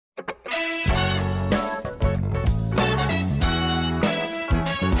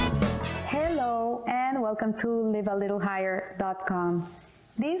welcome to livealittlehigher.com.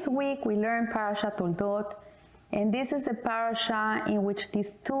 This week we learned Parashat Toldot, and this is the parasha in which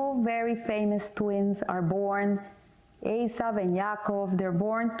these two very famous twins are born, Esav and Yaakov. They're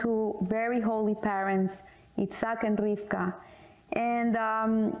born to very holy parents, Yitzhak and Rivka. And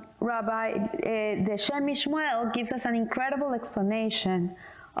Rabbi, the Shem Mishmuel gives us an incredible explanation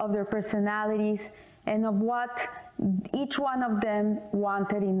of their personalities and of what each one of them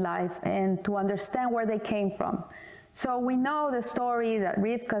wanted in life, and to understand where they came from. So we know the story that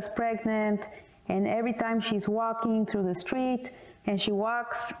Rivka's pregnant, and every time she's walking through the street and she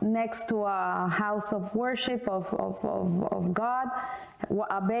walks next to a house of worship of God,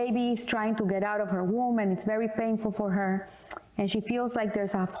 a baby is trying to get out of her womb, and it's very painful for her, and she feels like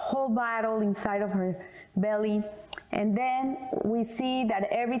there's a whole battle inside of her belly. And then we see that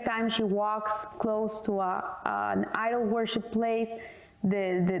every time she walks close to an idol worship place,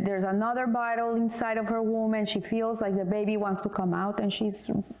 there's another battle inside of her womb, and she feels like the baby wants to come out, and she's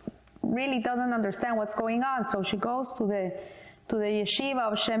really doesn't understand what's going on. So she goes to the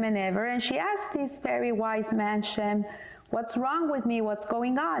yeshiva of Shem and Ever, and she asks this very wise man, Shem, what's wrong with me? What's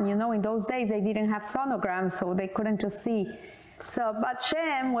going on? You know, in those days they didn't have sonograms, so they couldn't just see. So, but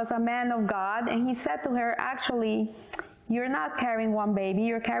Shem was a man of God, and he said to her, actually, you're not carrying one baby,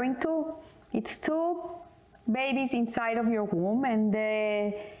 you're carrying two. It's two babies inside of your womb, and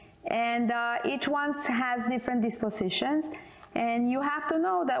each one has different dispositions. And you have to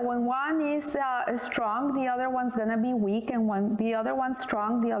know that when one is strong, the other one's gonna be weak, and when the other one's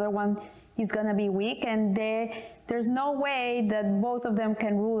strong, the other one is gonna be weak, and there's no way that both of them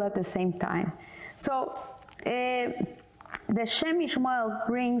can rule at the same time. So the Shem Mishmuel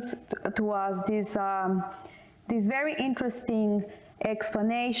brings to us this very interesting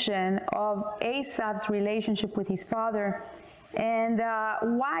explanation of Esav's relationship with his father, and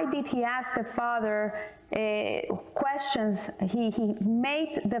why did he ask the father questions. He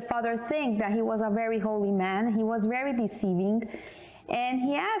made the father think that he was a very holy man. He was very deceiving, and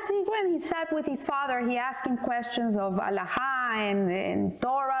when he sat with his father, he asked him questions of Halacha and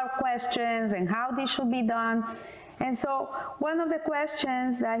Torah questions and how this should be done. And so one of the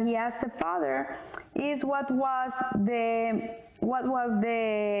questions that he asked the father is what was the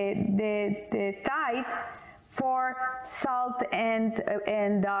tithe for salt and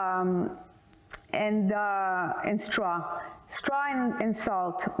straw and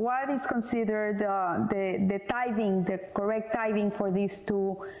salt. What is considered the tithing, the correct tithing for these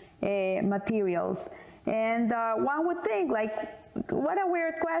two materials? And one would think, like, what a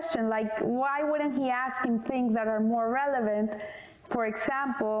weird question. Like, why wouldn't he ask him things that are more relevant? For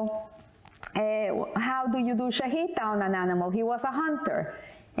example, how do you do shahita on an animal? He was a hunter.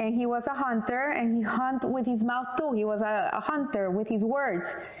 And he was a hunter, and he hunted with his mouth too. He was a hunter with his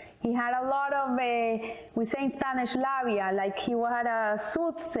words. He had a lot of, we say in Spanish, labia, like he had a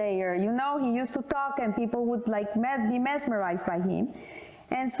soothsayer, you know, he used to talk and people would like be mesmerized by him.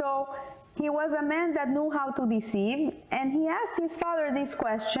 And so he was a man that knew how to deceive, and he asked his father this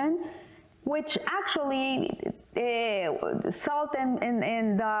question, which actually salt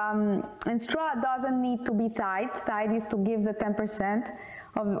and straw doesn't need to be tithe. Tithe is to give the 10%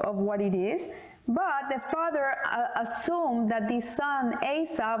 of what it is. But the father assumed that the son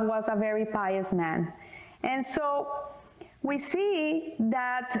Esav was a very pious man. And so we see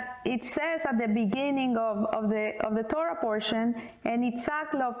that it says at the beginning of the Torah portion, and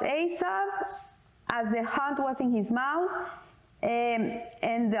Yitzhak loved Esav as the hunt was in his mouth,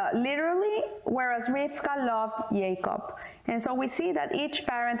 literally, whereas Rivka loved Jacob. And so we see that each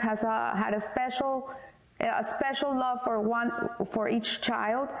parent has had a special love for each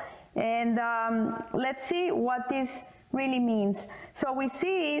child. And let's see what this really means. So we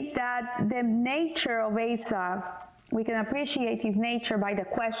see that the nature of Esav, we can appreciate his nature by the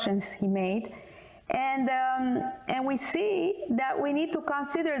questions he made. And we see that we need to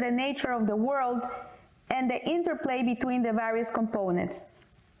consider the nature of the world and the interplay between the various components.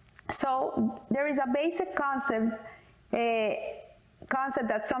 So there is a basic concept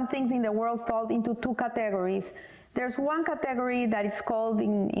that some things in the world fall into two categories. There's one category that is called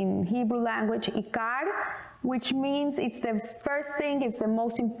in Hebrew language Ikar, which means it's the first thing, it's the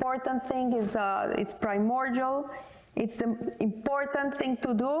most important thing, it's primordial, it's the important thing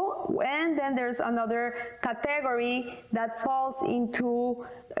to do. And then there's another category that falls into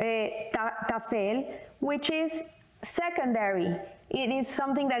Tafel, which is secondary. It is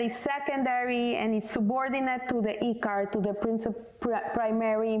something that is secondary and is subordinate to the Ikar, to the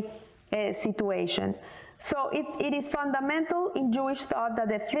primary situation. So it is fundamental in Jewish thought that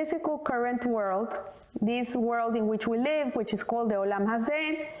the physical current world, this world in which we live, which is called the Olam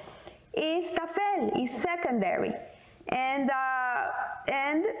Hazeh, is tafel, is secondary. And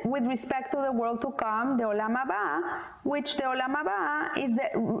with respect to the world to come, the Olam Haba, which the Olam Haba is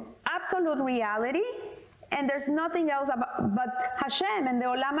the absolute reality, and there's nothing else but Hashem and the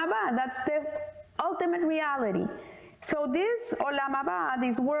Olam Haba. That's the ultimate reality. So this Olam Haba,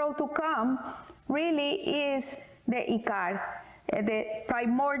 this world to come, really is the Ikar, the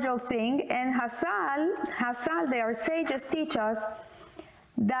primordial thing. And Hazal, they are sages, teach us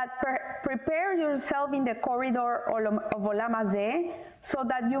that prepare yourself in the corridor of Olam Hazeh, so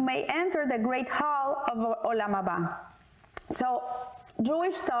that you may enter the great hall of Olam Haba. So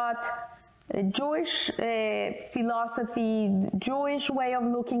Jewish thought, Jewish philosophy, Jewish way of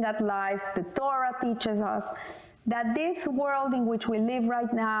looking at life, the Torah teaches us that this world in which we live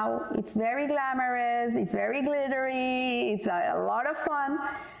right now, it's very glamorous, it's very glittery, it's a lot of fun,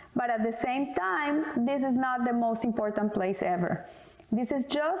 but at the same time, this is not the most important place ever. This is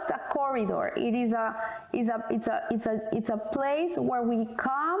just a corridor. It's a place where we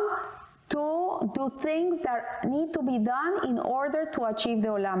come to do things that need to be done in order to achieve the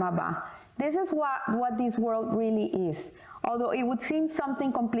Olam Haba. This is what this world really is, although it would seem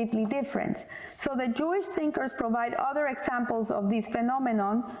something completely different. So the Jewish thinkers provide other examples of this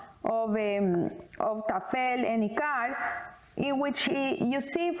phenomenon of tafel and ikar, in which you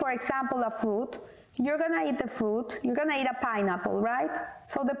see, for example, a fruit. You're gonna eat the fruit, you're gonna eat a pineapple, right?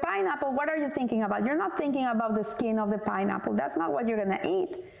 So the pineapple, what are you thinking about? You're not thinking about the skin of the pineapple. That's not what you're gonna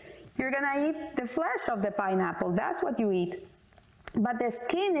eat. You're gonna eat the flesh of the pineapple. That's what you eat. But the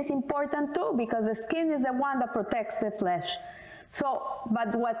skin is important too, because the skin is the one that protects the flesh. So,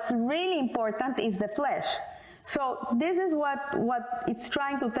 but what's really important is the flesh. So this is what it's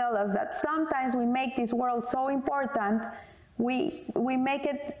trying to tell us, that sometimes we make this world so important, we make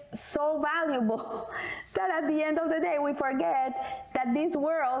it so valuable that at the end of the day we forget that this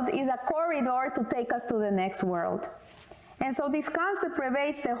world is a corridor to take us to the next world. And so this concept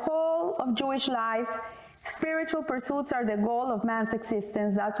pervades the whole of Jewish life. Spiritual pursuits are the goal of man's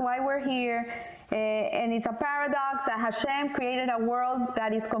existence. That's why we're here. And it's a paradox that Hashem created a world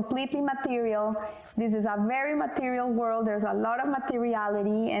that is completely material. This is a very material world. There's a lot of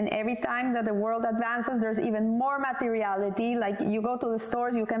materiality, and every time that the world advances, there's even more materiality. Like, you go to the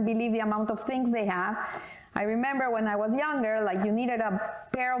stores, you can believe the amount of things they have. I remember when I was younger, like, you needed a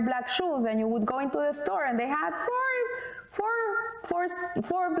pair of black shoes, and you would go into the store, and they had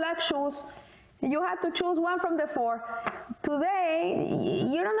four black shoes. You had to choose one from the four. Today,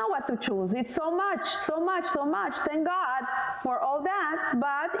 you don't know what to choose. It's so much. Thank God for all that,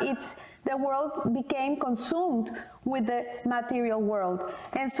 but the world became consumed with the material world.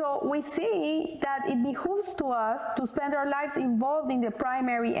 And so we see that it behooves to us to spend our lives involved in the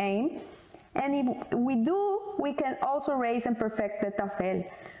primary aim. And if we do, we can also raise and perfect the tafel.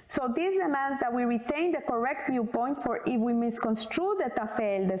 So this demands that we retain the correct viewpoint, for if we misconstrue the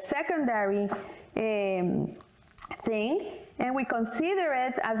tafel, the secondary thing, and we consider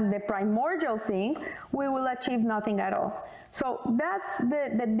it as the primordial thing, we will achieve nothing at all. So that's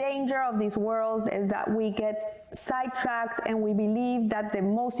the danger of this world, is that we get sidetracked and we believe that the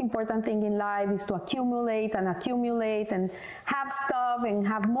most important thing in life is to accumulate and have stuff and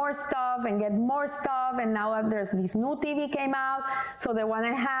have more stuff and get more stuff. And now there's this new TV came out, so the one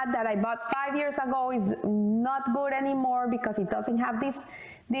I had that I bought 5 years ago is not good anymore because it doesn't have this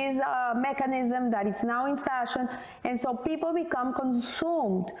mechanism that it's now in fashion. And so people become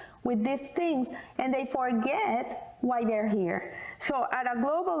consumed with these things and they forget why they're here. So at a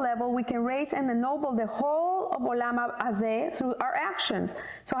global level, we can raise and ennoble the whole of Olam Hazeh through our actions.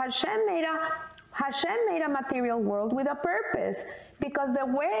 So Hashem made a material world with a purpose, because the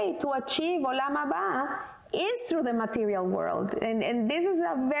way to achieve Olam Haba is through the material world. And this is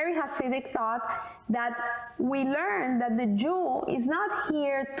a very Hasidic thought, that we learn that the Jew is not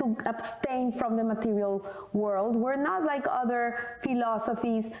here to abstain from the material world. We're not like other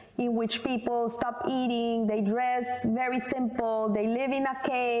philosophies in which people stop eating, they dress very simple, they live in a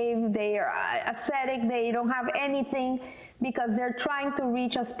cave, they are ascetic, they don't have anything because they're trying to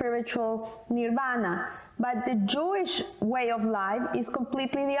reach a spiritual nirvana. But the Jewish way of life is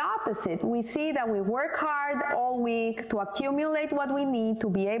completely the opposite. We see that we work hard all week to accumulate what we need to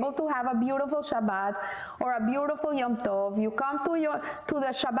be able to have a beautiful Shabbat or a beautiful Yom Tov. You come to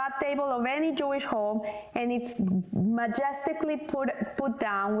the Shabbat table of any Jewish home, and it's majestically put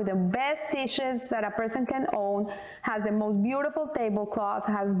down with the best dishes that a person can own, has the most beautiful tablecloth,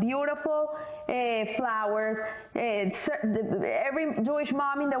 has beautiful flowers. Every Jewish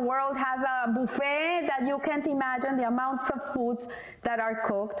mom in the world has a buffet that you can't imagine the amounts of foods that are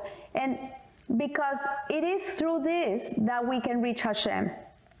cooked. And because it is through this that we can reach Hashem.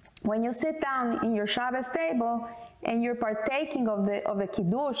 when you sit down in your Shabbos table and you're partaking of the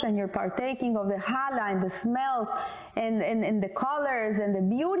kiddush, and you're partaking of the challah and the smells and the colors and the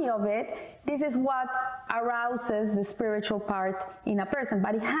beauty of it, this is what arouses the spiritual part in a person.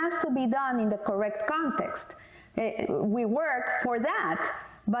 But it has to be done in the correct context. We work for that,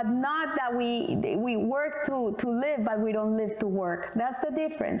 but not that we work to live, but we don't live to work. That's the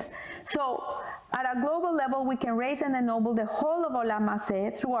difference. So at a global level, we can raise and ennoble the whole of Olam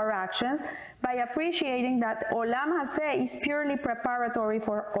Hazeh through our actions by appreciating that Olam Hazeh is purely preparatory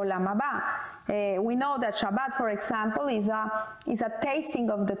for Olam Haba. We know that Shabbat, for example, is a tasting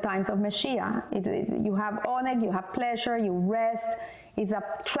of the times of Mashiach. You have oneg, you have pleasure, you rest. It's a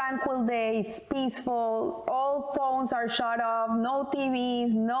tranquil day, it's peaceful, all phones are shut off, no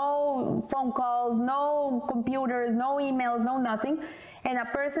TVs, no phone calls, no computers, no emails, no nothing, and a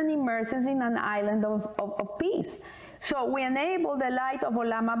person immerses in an island of peace. So we enable the light of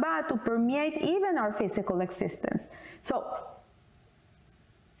Olam Haba to permeate even our physical existence. So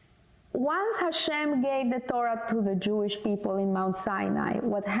once Hashem gave the Torah to the Jewish people in Mount Sinai,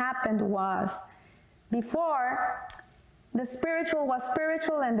 what happened was, before, the spiritual was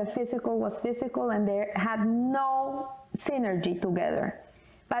spiritual and the physical was physical, and they had no synergy together.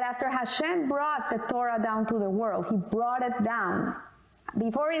 But after Hashem brought the Torah down to the world, he brought it down.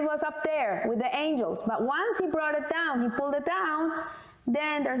 Before it was up there with the angels, but once he brought it down, he pulled it down,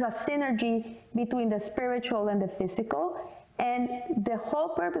 then there's a synergy between the spiritual and the physical. And the whole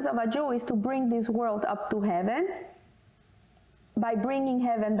purpose of a Jew is to bring this world up to heaven by bringing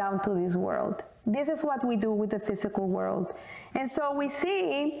heaven down to this world. This is what we do with the physical world. And so we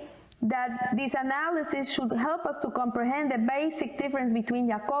see that this analysis should help us to comprehend the basic difference between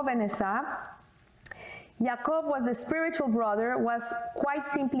Yaakov and Esav. Yaakov was the spiritual brother, was quite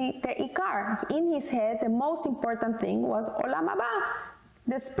simply the Ikar. In his head, the most important thing was Olam Haba,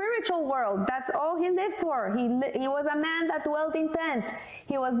 the spiritual world. That's all he lived for. He was a man that dwelt in tents.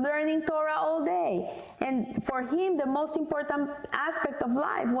 He was learning Torah all day. And for him, the most important aspect of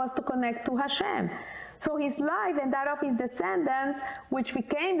life was to connect to Hashem. So his life and that of his descendants, which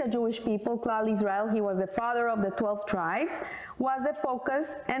became the Jewish people, Klal Israel, he was the father of the 12 tribes, was the focus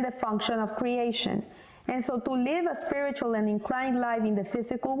and the function of creation. And so to live a spiritual and inclined life in the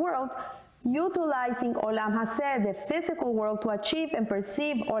physical world, utilizing Olam Hazeh, the physical world, to achieve and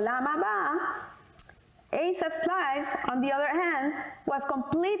perceive Olam Haba, Esav's life, on the other hand, was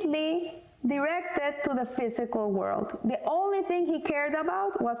completely directed to the physical world. The only thing he cared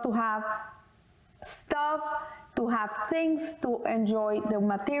about was to have stuff, to have things, to enjoy the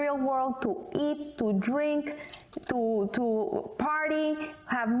material world, to eat, to drink, to party,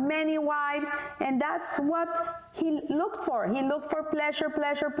 have many wives, and that's what he looked for. He looked for pleasure,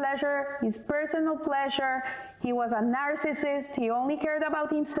 pleasure, pleasure, his personal pleasure. He was a narcissist. He only cared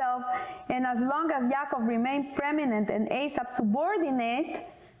about himself. And as long as Yaakov remained preeminent and Esav subordinate,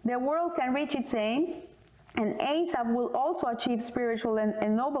 the world can reach its aim, and Esav will also achieve spiritual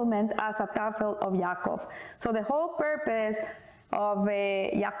ennoblement as a tafel of Yaakov. So the whole purpose of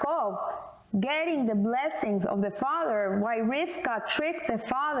Yaakov getting the blessings of the father, why Rivka tricked the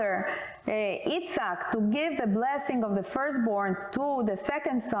father, Yitzhak, to give the blessing of the firstborn to the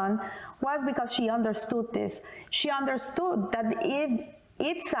second son, was because she understood this. She understood that if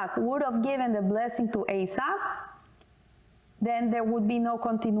Yitzhak would have given the blessing to Esav, then there would be no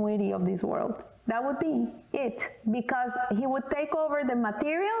continuity of this world. That would be it, because he would take over the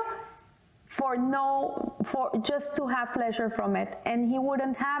material for just to have pleasure from it, and he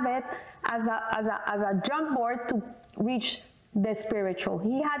wouldn't have it as a jump board to reach the spiritual.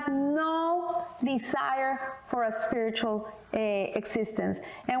 He had no desire for a spiritual existence.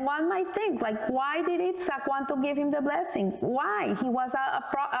 And one might think, like, why did Yitzhak want to give him the blessing? Why? He was a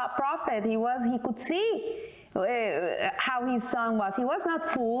prophet. He could see how his son was. He was not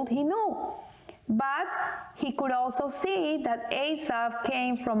fooled. He knew. But he could also see that Esav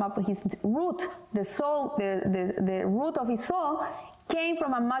came from his root, the soul, the root of his soul came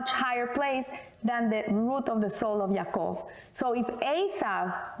from a much higher place than the root of the soul of Yaakov. So if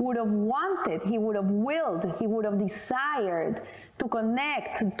Esav would have wanted, he would have willed, he would have desired to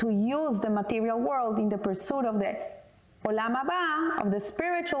connect, to use the material world in the pursuit of the Olam Haba, of the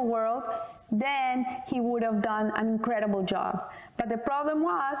spiritual world, then he would have done an incredible job. But the problem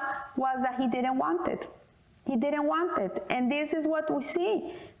was that he didn't want it. He didn't want it. And this is what we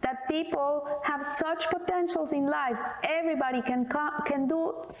see, that people have such potentials in life. Everybody can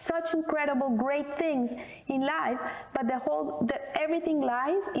do such incredible, great things in life, but everything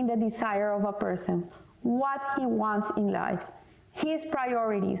lies in the desire of a person, what he wants in life, his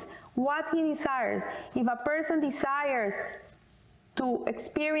priorities, what he desires. If a person desires to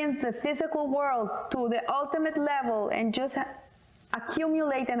experience the physical world to the ultimate level and just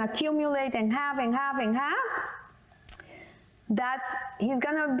accumulate and accumulate and have and have and have, he's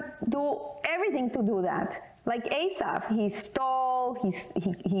gonna do everything to do that. Like Esau, he stole,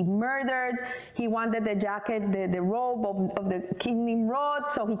 he murdered, he wanted the jacket, the robe of the King Nimrod,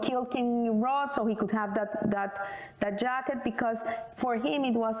 so he killed King Nimrod so he could have that jacket, because for him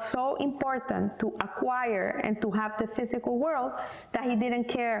it was so important to acquire and to have the physical world that he didn't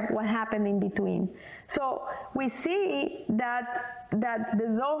care what happened in between. So we see that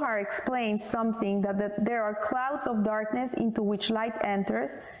the Zohar explains something, that there are clouds of darkness into which light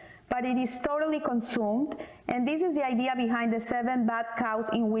enters, but it is totally consumed. And this is the idea behind the 7 bad cows,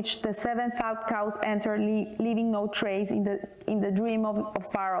 in which the 7 fat cows enter, leaving no trace in the dream of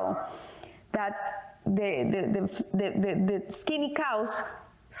Pharaoh. That the skinny cows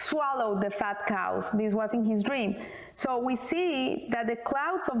swallowed the fat cows. This was in his dream. So we see that the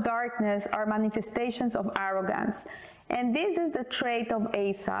clouds of darkness are manifestations of arrogance. And this is the trait of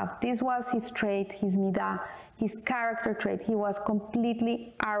Esau. This was his trait, his midah, his character trait. He was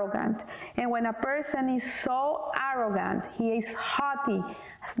completely arrogant. And when a person is so arrogant, he is haughty,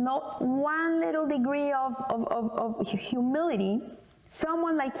 has not one little degree of humility,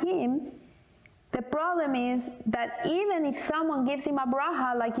 someone like him, the problem is that even if someone gives him a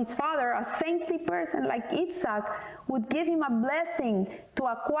bracha, like his father, a saintly person like Yitzhak, would give him a blessing to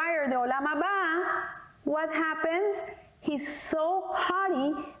acquire the Olam Haba, what happens? He's so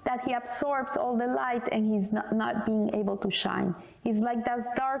haughty that he absorbs all the light and he's not being able to shine. It's like those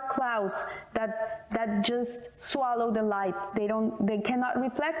dark clouds that just swallow the light. They cannot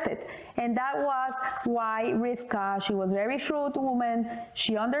reflect it. And that was why Rivka, she was a very shrewd woman.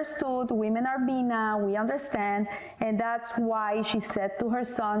 She understood women are bina, we understand. And that's why she said to her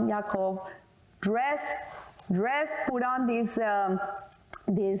son Yaakov, dress, put on this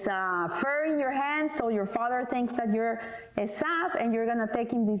fur in your hand, so your father thinks that you're Esav, and you're gonna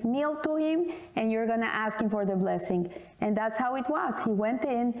take him this meal to him, and you're gonna ask him for the blessing. And that's how it was. He went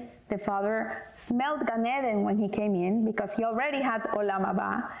in, the father smelled Gan Eden when he came in, because he already had Olam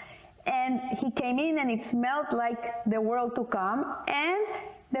Haba, and he came in and it smelled like the world to come, and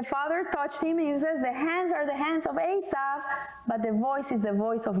the father touched him and he says, the hands are the hands of Esav, but the voice is the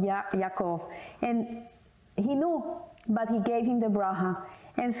voice of Yaakov. And he knew, but he gave him the bracha.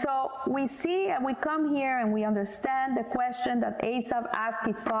 And so we see, and we come here and we understand the question that Esau asked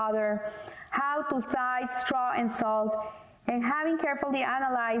his father, how to tithe straw and salt. And having carefully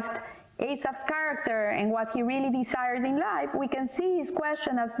analyzed Esau's character and what he really desired in life, we can see his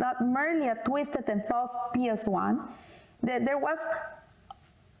question as not merely a twisted and false pious one. There was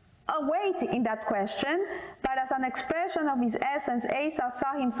a weight in that question, but as an expression of his essence, Esau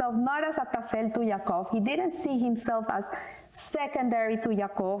saw himself not as a tafel to Yaakov. He didn't see himself as secondary to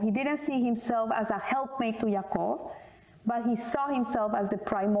Yaakov. He didn't see himself as a helpmate to Yaakov, but he saw himself as the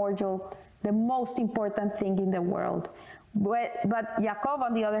primordial, the most important thing in the world. But Yaakov,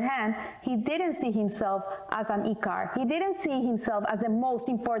 on the other hand, he didn't see himself as an ikar. He didn't see himself as the most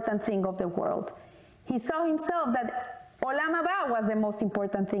important thing of the world. He saw himself that Olam Haba was the most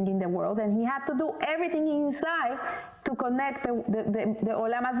important thing in the world, and he had to do everything in his life to connect the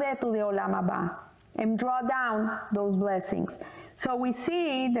Olam Hazeh to the Olam Haba and draw down those blessings. So we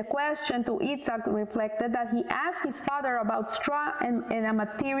see the question to Yitzhak reflected that he asked his father about straw and a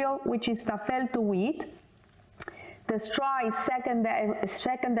material which is tafel to wheat. The straw is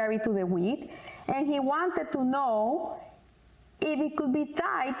secondary to the wheat, and he wanted to know if it could be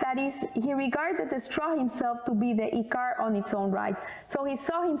tied, that is, he regarded the straw himself to be the ikar on its own right. So he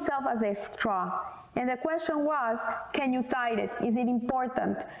saw himself as a straw. And the question was, can you tie it? Is it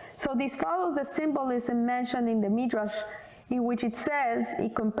important? So this follows the symbolism mentioned in the Midrash, in which it says,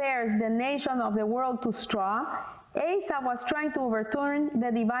 it compares the nation of the world to straw. Esau was trying to overturn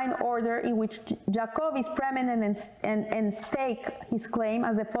the divine order in which Jacob is preeminent and stake his claim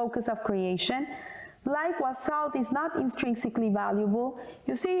as the focus of creation. Likewise, salt is not intrinsically valuable.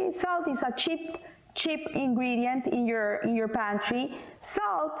 You see, salt is a cheap ingredient in your pantry.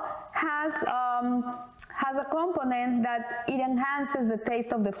 Salt has a component that it enhances the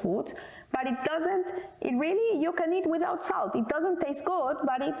taste of the food, but you can eat without salt. It doesn't taste good,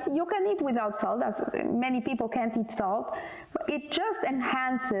 but you can eat without salt, as many people can't eat salt. It just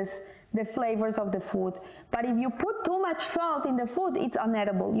enhances the flavors of the food. But if you put too much salt in the food, it's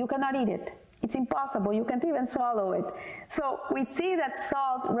unedible. You cannot eat it. It's impossible. You can't even swallow it. So we see that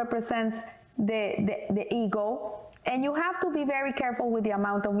salt represents the ego, and you have to be very careful with the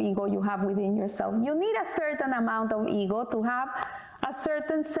amount of ego you have within yourself. You need a certain amount of ego to have a a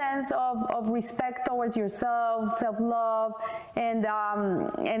certain sense of respect towards yourself, self-love, and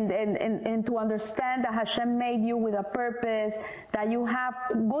to understand that Hashem made you with a purpose, that you have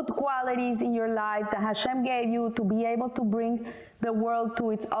good qualities in your life that Hashem gave you to be able to bring the world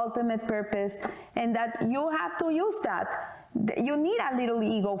to its ultimate purpose, and that you have to use that. You need a little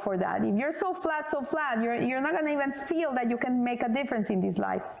ego for that. If you're so flat, you're not going to even feel that you can make a difference in this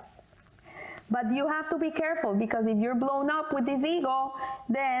life. But you have to be careful, because if you're blown up with this ego,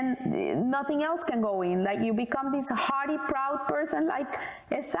 then nothing else can go in. Like, you become this haughty, proud person like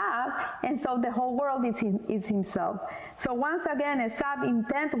Esav, and so the whole world is himself. So once again, Esav's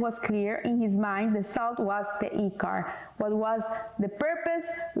intent was clear in his mind. The salt was the ikar. What was the purpose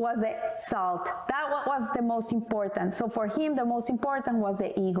was the salt. That was the most important. So for him, the most important was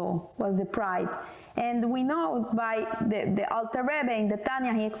the ego, was the pride. And we know by the Alter Rebbe in the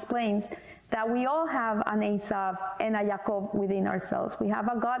Tanya, he explains that we all have an Esav and a Yaakov within ourselves. We have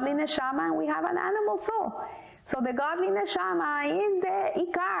a godly neshama and we have an animal soul. So the godly neshama is the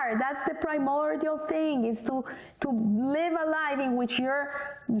ikar. That's the primordial thing, is to live a life in which your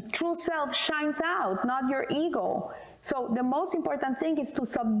true self shines out, not your ego. So the most important thing is to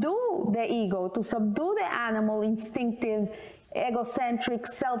subdue the ego, to subdue the animal, instinctive, egocentric,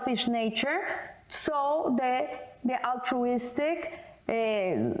 selfish nature, so the altruistic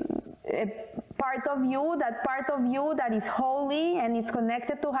part of you that is holy and it's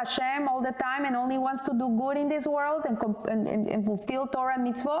connected to Hashem all the time and only wants to do good in this world and fulfill Torah and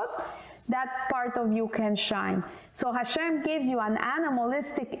mitzvot, that part of you can shine. So Hashem gives you an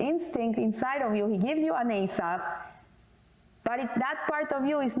animalistic instinct inside of you. He gives you an Esav, but that part of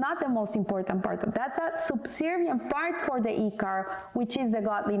you is not the most important part. That's a subservient part for the Ikar, which is the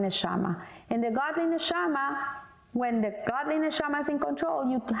godly neshama. And the godly neshama, when the godly neshama is in control,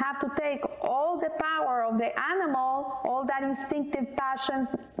 you have to take all the power of the animal, all that instinctive passions,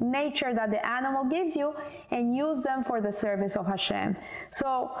 nature that the animal gives you, and use them for the service of Hashem.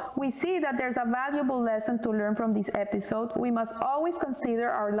 So we see that there's a valuable lesson to learn from this episode. We must always consider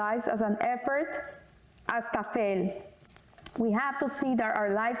our lives as an effort, as tafel. We have to see that our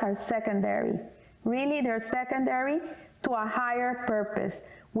lives are secondary. Really, they're secondary to a higher purpose.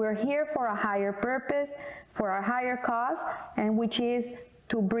 We're here for a higher purpose, for a higher cause, and which is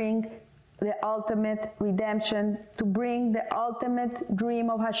to bring the ultimate redemption, to bring the ultimate dream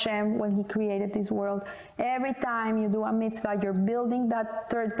of Hashem when He created this world. Every time you do a mitzvah, you're building that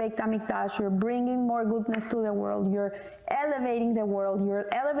third Beit HaMikdash, you're bringing more goodness to the world, you're elevating the world, you're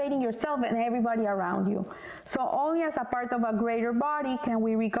elevating yourself and everybody around you. So only as a part of a greater body can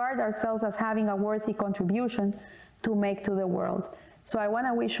we regard ourselves as having a worthy contribution to make to the world. So I want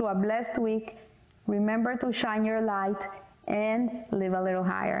to wish you a blessed week. Remember to shine your light and live a little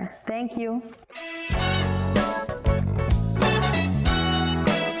higher. Thank you.